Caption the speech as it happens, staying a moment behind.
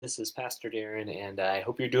This is Pastor Darren, and I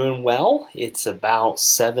hope you're doing well. It's about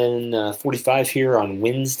 7:45 here on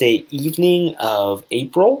Wednesday evening of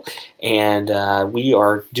April, and we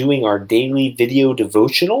are doing our daily video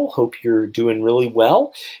devotional. Hope you're doing really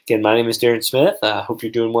well. Again, my name is Darren Smith. Hope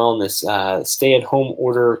you're doing well in this stay-at-home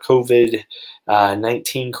order COVID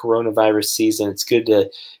 19 coronavirus season. It's good to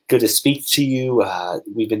speak to you.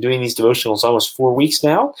 We've been doing these devotionals almost 4 weeks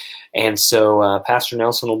now, and so Pastor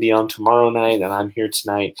Nelson will be on tomorrow night, and I'm here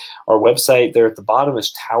tonight. Our website there at the bottom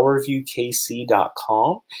is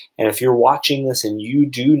towerviewkc.com. And if you're watching this and you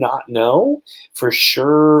do not know for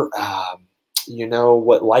sure, you know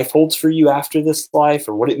what life holds for you after this life,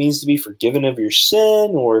 or what it means to be forgiven of your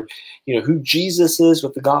sin, or who Jesus is,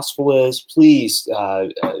 what the gospel is, please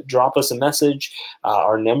drop us a message.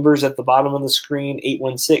 Our number's at the bottom of the screen,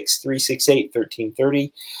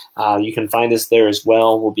 816-368-1330. You can find us there as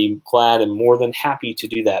well. We'll be glad and more than happy to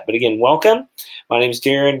do that. But again, welcome. My name is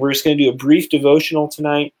Darren. We're just going to do a brief devotional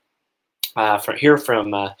tonight. From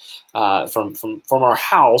our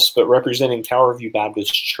house, but representing Tower View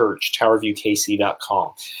Baptist Church,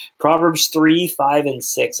 towerviewkc.com. Proverbs 3, 5, and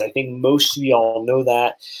 6. I think most of y'all know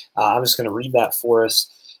that. I'm just going to read that for us.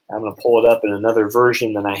 I'm going to pull it up in another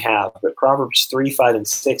version than I have. But Proverbs 3, 5, and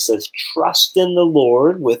 6 says, "Trust in the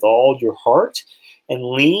Lord with all your heart, and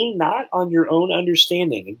lean not on your own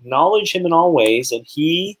understanding. Acknowledge him in all ways, and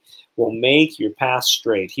he will make your path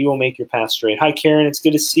straight." He will make your path straight. Hi, Karen. It's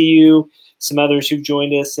good to see you. Some others who've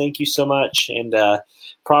joined us, thank you so much. And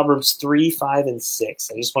Proverbs 3, 5, and 6.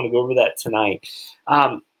 I just want to go over that tonight.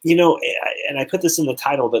 And I put this in the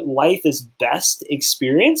title, but life is best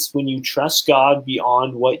experienced when you trust God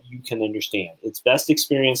beyond what you can understand. It's best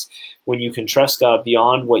experienced when you can trust God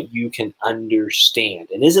beyond what you can understand.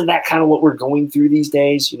 And isn't that kind of what we're going through these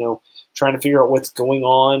days? Trying to figure out what's going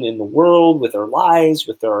on in the world, with our lives,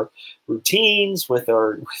 with our routines, with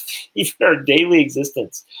even our daily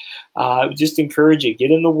existence. Just encourage you,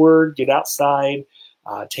 get in the Word, get outside,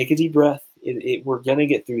 take a deep breath. We're going to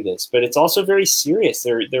get through this, but it's also very serious.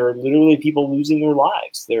 There are literally people losing their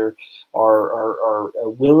lives. There are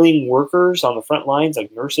willing workers on the front lines,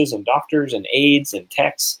 like nurses and doctors and aides and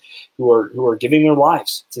techs, who are giving their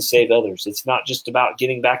lives to save others. It's not just about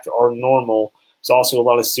getting back to our normal. There's also a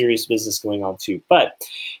lot of serious business going on too. But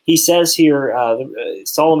he says here,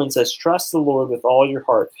 Solomon says, trust the Lord with all your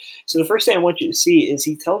heart. So the first thing I want you to see is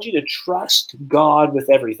he tells you to trust God with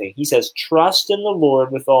everything. He says, trust in the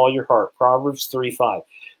Lord with all your heart. Proverbs 3:5.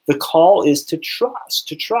 The call is to trust,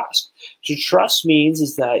 to trust. To trust means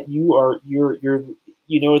is that you're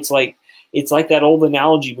it's like that old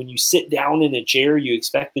analogy. When you sit down in a chair, you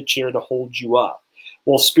expect the chair to hold you up.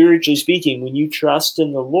 Well, spiritually speaking, when you trust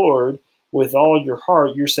in the Lord with all your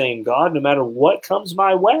heart, you're saying, God, no matter what comes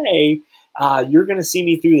my way, you're going to see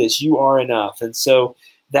me through this. You are enough. And so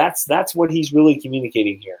that's what he's really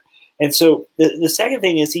communicating here. And so the second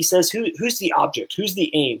thing is he says, who's the object? Who's the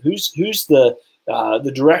aim? Who's the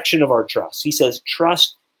direction of our trust? He says,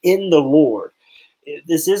 trust in the Lord.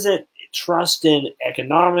 This isn't trust in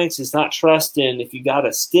economics. It's not trust in if you got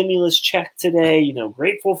a stimulus check today,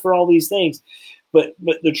 grateful for all these things. But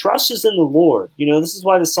the trust is in the Lord. This is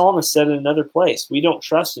why the psalmist said in another place, we don't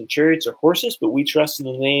trust in chariots or horses, but we trust in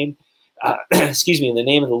the name, in the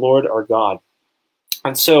name of the Lord our God.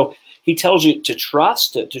 And so he tells you to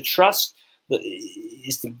trust. To trust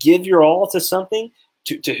is to give your all to something.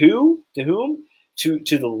 To who? To whom? To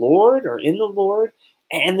the Lord, or in the Lord.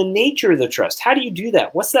 And the nature of the trust. How do you do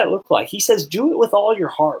that? What's that look like? He says, do it with all your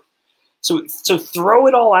heart. So throw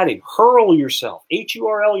it all at him. Hurl yourself.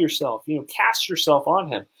 H-U-R-L yourself. Cast yourself on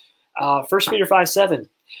him. 1 Peter 5:7.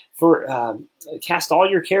 Cast all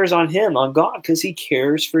your cares on him, on God, because he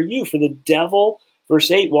cares for you. For the devil,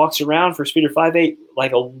 verse 8, walks around, 1 Peter 5:8,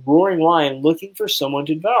 like a roaring lion looking for someone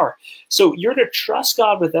to devour. So you're to trust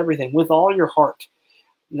God with everything, with all your heart.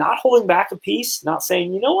 Not holding back a piece, not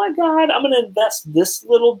saying, you know what, God, I'm going to invest this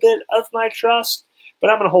little bit of my trust,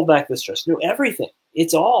 but I'm going to hold back this trust. No, everything.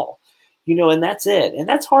 It's all. And that's it. And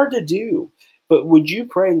that's hard to do. But would you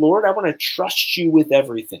pray, Lord, I want to trust you with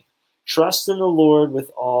everything. Trust in the Lord with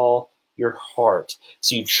all your heart.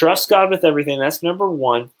 So you trust God with everything. That's number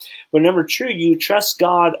one. But number two, you trust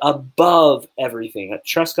God above everything.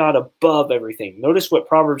 Trust God above everything. Notice what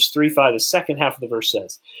Proverbs 3:5, the second half of the verse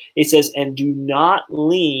says. It says, and do not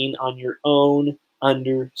lean on your own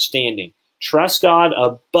understanding. Trust God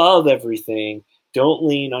above everything. Don't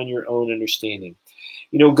lean on your own understanding.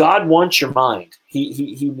 God wants your mind.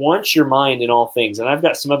 He wants your mind in all things. And I've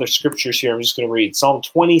got some other scriptures here I'm just going to read. Psalm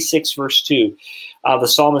 26, verse 2. The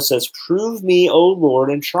psalmist says, prove me, O Lord,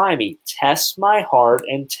 and try me. Test my heart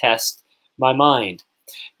and test my mind.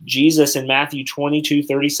 Jesus in Matthew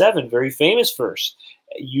 22:37, very famous verse.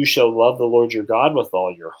 You shall love the Lord your God with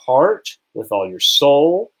all your heart, with all your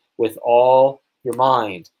soul, with all your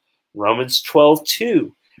mind. Romans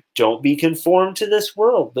 12:2. Don't be conformed to this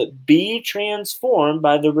world, but be transformed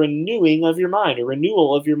by the renewing of your mind, a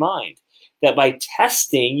renewal of your mind, that by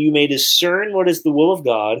testing you may discern what is the will of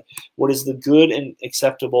God, what is the good and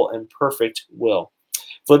acceptable and perfect will.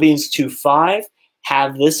 Philippians 2:5,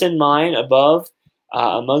 have this in mind above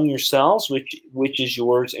among yourselves, which is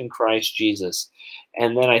yours in Christ Jesus.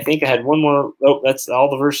 And then I think I had one more. Oh, that's all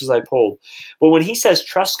the verses I pulled. But when he says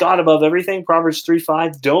trust God above everything, Proverbs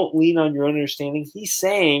 3:5, don't lean on your own understanding. He's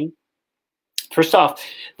saying, first off,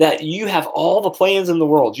 that you have all the plans in the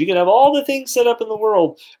world. You can have all the things set up in the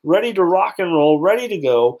world, ready to rock and roll, ready to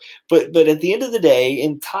go. But at the end of the day,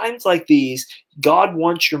 in times like these, God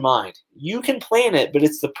wants your mind. You can plan it, but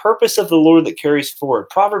it's the purpose of the Lord that carries forward.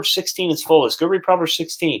 Proverbs 16 is full of this. Go read Proverbs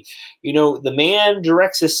 16. You know, the man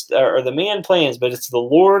directs or the man plans, but it's the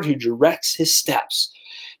Lord who directs his steps.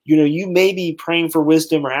 You know, you may be praying for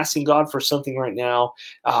wisdom or asking God for something right now.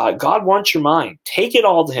 God wants your mind. Take it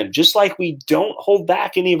all to him. Just like we don't hold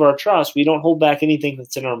back any of our trust, we don't hold back anything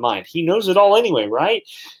that's in our mind. He knows it all anyway, right?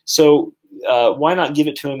 So why not give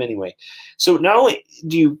it to him anyway? So not only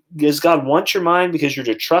does God want your mind because you're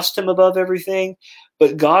to trust him above everything,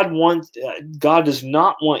 but God does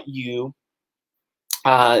not want you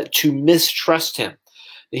to mistrust him.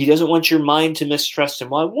 He doesn't want your mind to mistrust him.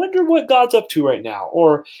 Well, I wonder what God's up to right now.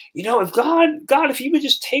 Or, you know, if if you would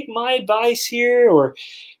just take my advice here, or,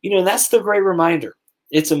 you know, that's the great reminder.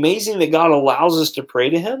 It's amazing that God allows us to pray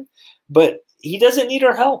to him, but he doesn't need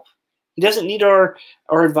our help. He doesn't need our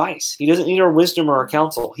advice. He doesn't need our wisdom or our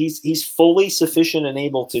counsel. He's fully sufficient and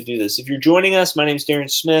able to do this. If you're joining us, my name is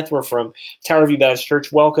Darren Smith. We're from Tower View Baptist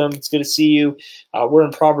Church. Welcome. It's good to see you. We're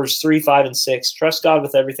in Proverbs 3, 5, and 6. Trust God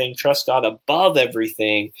with everything. Trust God above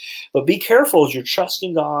everything. But be careful as you're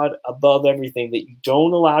trusting God above everything that you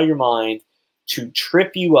don't allow your mind to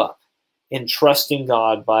trip you up in trusting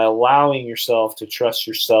God by allowing yourself to trust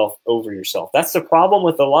yourself over yourself. That's the problem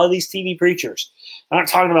with a lot of these TV preachers. I'm not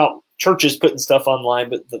talking about churches putting stuff online,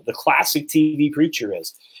 but the classic TV preacher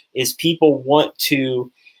is people want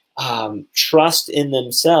to trust in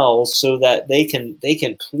themselves so that they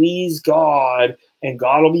can please God, and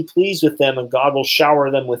God will be pleased with them, and God will shower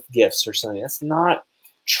them with gifts or something. That's not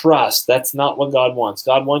trust. That's not what God wants.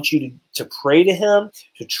 God wants you to pray to him,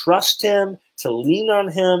 to trust him, to lean on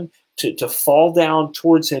him, to fall down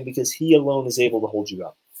towards him, because he alone is able to hold you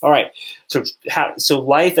up. All right, so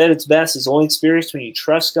life at its best is only experienced when you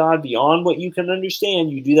trust God beyond what you can understand.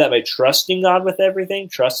 You do that by trusting God with everything,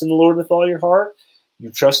 trusting the Lord with all your heart. You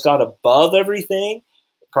trust God above everything,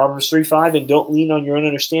 Proverbs 3:5, and don't lean on your own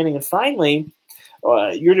understanding. And finally,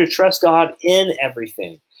 you're to trust God in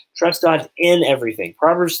everything. Trust God in everything.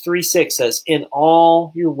 Proverbs 3:6 says, in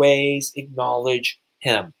all your ways acknowledge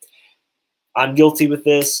him. I'm guilty with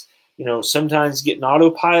this. You know, sometimes get an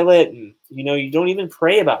autopilot, and, you know, you don't even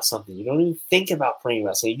pray about something. You don't even think about praying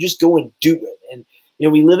about something. You just go and do it. And, you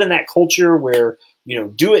know, we live in that culture where, you know,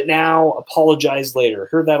 do it now, apologize later.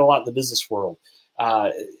 Heard that a lot in the business world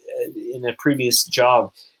in a previous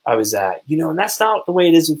job I was at. You know, and that's not the way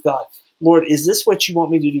it is with God. Lord, is this what you want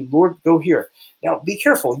me to do? Lord, go here. Now, be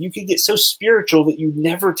careful. You can get so spiritual that you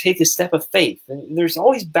never take a step of faith. And there's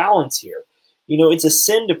always balance here. You know, it's a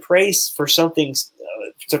sin to pray for something,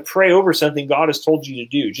 to pray over something God has told you to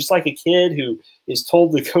do. Just like a kid who is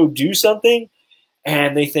told to go do something,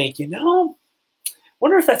 and they think, you know,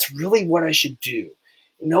 wonder if that's really what I should do.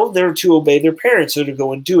 You know, they're to obey their parents, so to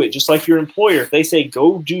go and do it. Just like your employer, if they say,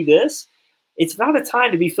 go do this, it's not a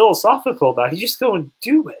time to be philosophical about it. You just go and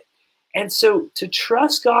do it. And so to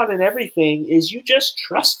trust God in everything is you just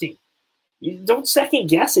trust him. You don't second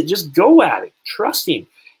guess it. Just go at it. Trust him.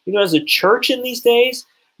 You know, as a church in these days,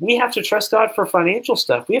 we have to trust God for financial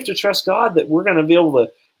stuff. We have to trust God that we're going to be able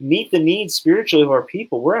to meet the needs spiritually of our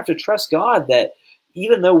people. We have to trust God that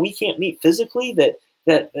even though we can't meet physically, that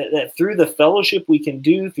through the fellowship we can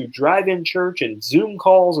do through drive-in church and Zoom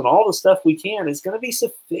calls and all the stuff we can is going to be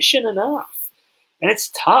sufficient enough. And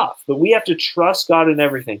it's tough, but we have to trust God in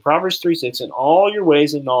everything. Proverbs 3:6, in all your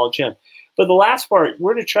ways acknowledge him. But the last part,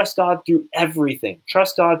 we're to trust God through everything.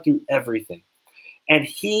 Trust God through everything. And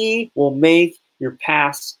he will make your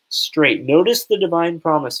paths straight. Notice the divine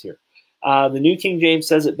promise here. The New King James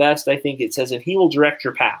says it best, I think. It says, and he will direct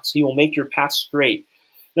your paths. He will make your paths straight.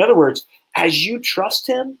 In other words, as you trust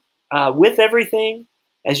him with everything,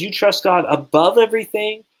 as you trust God above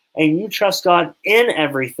everything, and you trust God in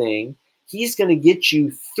everything, he's going to get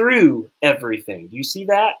you through everything. Do you see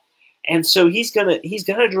that? And so he's going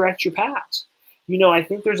to direct your paths. I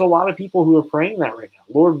think there's a lot of people who are praying that right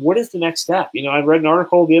now. Lord, what is the next step? I read an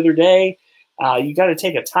article the other day. You got to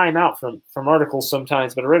take a time out from articles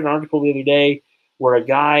sometimes, but I read an article the other day where a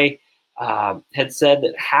guy had said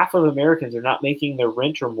that half of Americans are not making their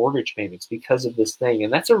rent or mortgage payments because of this thing.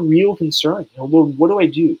 And that's a real concern. Lord, what do I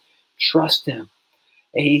do? Trust him.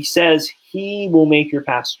 And he says he will make your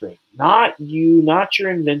path straight. Not you, not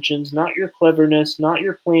your inventions, not your cleverness, not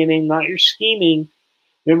your planning, not your scheming.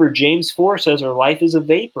 Remember, James 4 says our life is a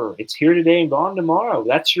vapor. It's here today and gone tomorrow.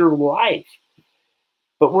 That's your life.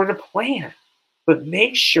 But we're to plan. But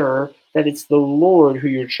make sure that it's the Lord who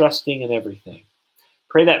you're trusting in everything.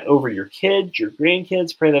 Pray that over your kids, your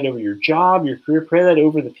grandkids. Pray that over your job, your career. Pray that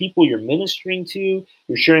over the people you're ministering to,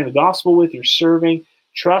 you're sharing the gospel with, you're serving.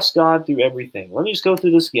 Trust God through everything. Let me just go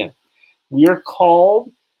through this again. We are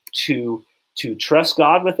called to trust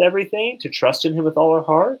God with everything, to trust in him with all our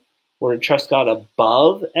heart. We're to trust God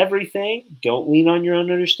above everything. Don't lean on your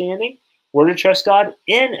own understanding. We're to trust God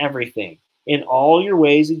in everything. In all your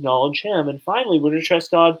ways, acknowledge him. And finally, we're to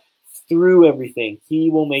trust God through everything. He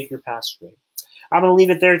will make your path straight. I'm going to leave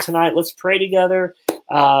it there tonight. Let's pray together.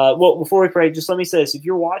 Well, before we pray, just let me say this. If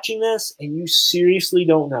you're watching this and you seriously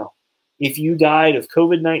don't know if you died of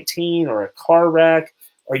COVID-19 or a car wreck,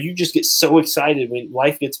 or you just get so excited when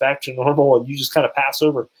life gets back to normal and you just kind of pass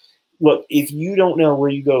over, look, if you don't know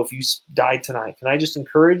where you go if you died tonight, can I just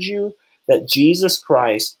encourage you that Jesus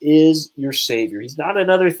Christ is your Savior. He's not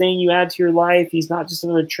another thing you add to your life. He's not just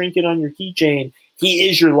another trinket on your keychain. He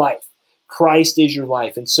is your life. Christ is your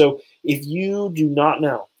life. And so if you do not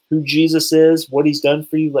know who Jesus is, what he's done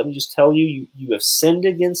for you, let me just tell you, you have sinned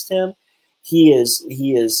against him. He is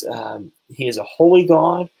a holy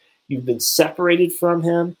God. You've been separated from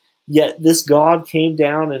him. Yet this God came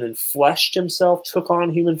down and enfleshed himself, took on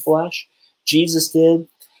human flesh. Jesus did.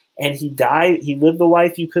 And he died. He lived the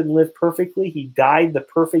life you couldn't live perfectly. He died the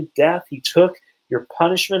perfect death. He took your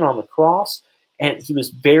punishment on the cross, and he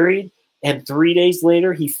was buried. And 3 days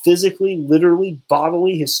later, he physically, literally,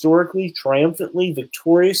 bodily, historically, triumphantly,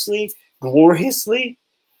 victoriously, gloriously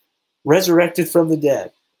resurrected from the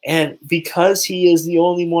dead. And because he is the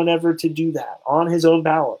only one ever to do that on his own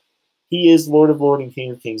power, he is Lord of Lords and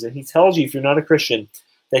King of Kings. And he tells you, if you're not a Christian,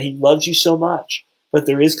 that he loves you so much. But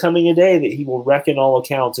there is coming a day that he will reckon all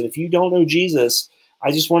accounts. And if you don't know Jesus,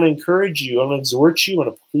 I just want to encourage you, I want to exhort you, I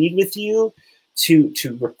want to plead with you to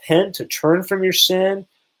repent, to turn from your sin,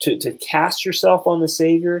 to cast yourself on the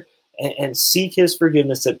Savior and seek his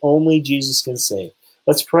forgiveness that only Jesus can save.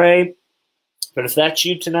 Let's pray. But if that's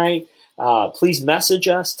you tonight, please message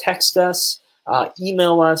us, text us,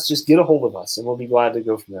 email us, just get a hold of us, and we'll be glad to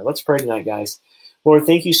go from there. Let's pray tonight, guys. Lord,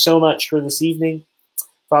 thank you so much for this evening.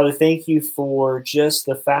 Father, thank you for just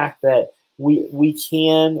the fact that we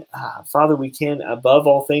can, Father, we can above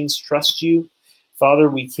all things trust you. Father,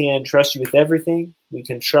 we can trust you with everything. We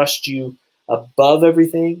can trust you above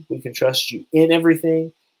everything. We can trust you in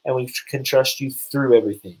everything, and we can trust you through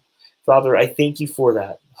everything. Father, I thank you for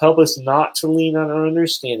that. Help us not to lean on our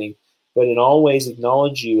understanding, but in all ways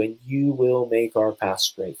acknowledge you, and you will make our path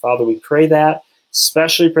straight. Father, we pray that,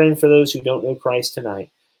 especially praying for those who don't know Christ tonight.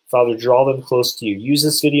 Father, draw them close to you. Use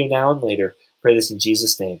this video now and later. Pray this in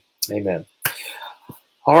Jesus' name. Amen.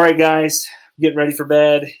 All right, guys. Getting ready for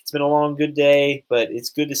bed. It's been a long, good day, but it's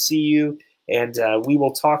good to see you. And we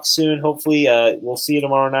will talk soon. Hopefully, we'll see you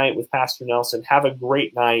tomorrow night with Pastor Nelson. Have a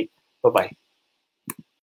great night. Bye-bye.